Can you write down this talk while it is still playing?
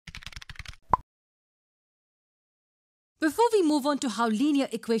Before we move on to how linear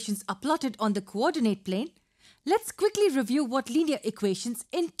equations are plotted on the coordinate plane, let's quickly review what linear equations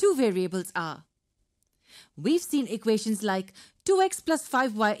in two variables are. We've seen equations like 2x plus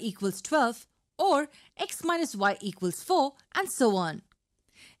 5y equals 12 or x minus y equals 4 and so on.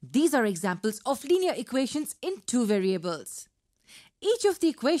 These are examples of linear equations in two variables. Each of the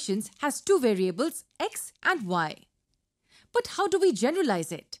equations has two variables, x and y. But how do we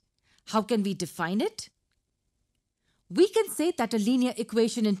generalize it? How can we define it? We can say that a linear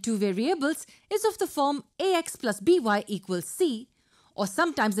equation in two variables is of the form ax plus by equals c, or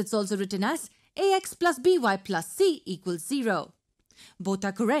sometimes it's also written as ax plus by plus c equals 0. Both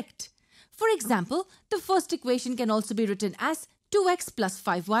are correct. For example, the first equation can also be written as 2x plus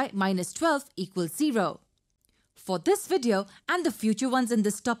 5y minus 12 equals 0. For this video and the future ones in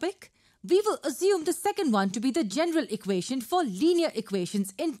this topic, we will assume the second one to be the general equation for linear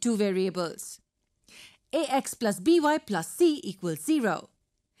equations in two variables. Ax plus by plus c equals 0.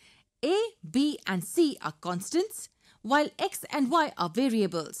 A, b and c are constants, while x and y are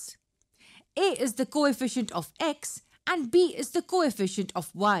variables. A is the coefficient of x and b is the coefficient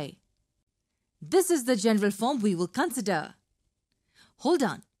of y. This is the general form we will consider. Hold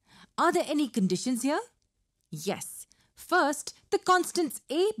on, are there any conditions here? Yes. First, the constants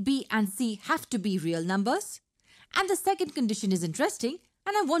a, b and c have to be real numbers. And the second condition is interesting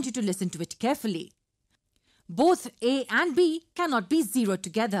and I want you to listen to it carefully. Both a and b cannot be 0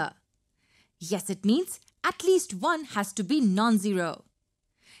 together. Yes, it means at least one has to be non-zero.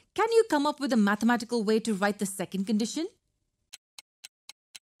 Can you come up with a mathematical way to write the second condition?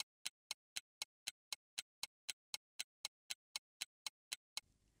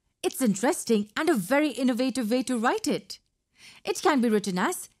 It's interesting and a very innovative way to write it. It can be written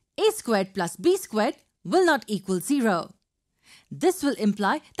as a squared plus b squared will not equal 0. This will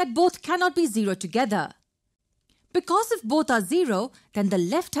imply that both cannot be 0 together. Because if both are 0, then the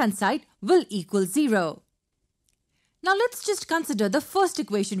left-hand side will equal 0. Now let's just consider the first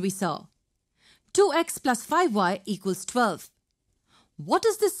equation we saw. 2x plus 5y equals 12. What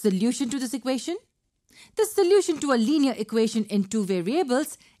is the solution to this equation? The solution to a linear equation in two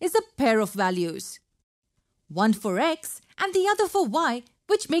variables is a pair of values. One for x and the other for y,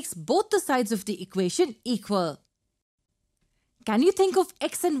 which makes both the sides of the equation equal. Can you think of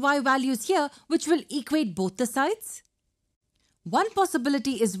x and y values here which will equate both the sides? One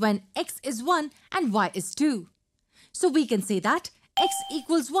possibility is when x is 1 and y is 2. So we can say that x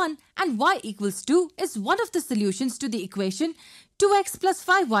equals 1 and y equals 2 is one of the solutions to the equation 2x plus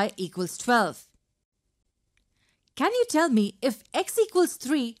 5y equals 12. Can you tell me if x equals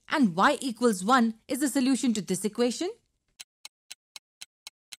 3 and y equals 1 is the solution to this equation?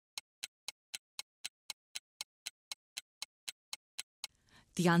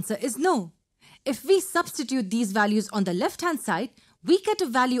 The answer is no. If we substitute these values on the left-hand side, we get a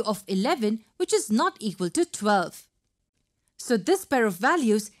value of 11 which is not equal to 12. So this pair of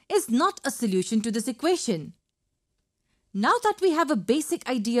values is not a solution to this equation. Now that we have a basic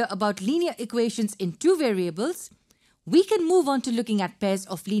idea about linear equations in two variables, we can move on to looking at pairs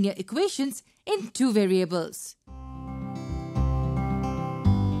of linear equations in two variables.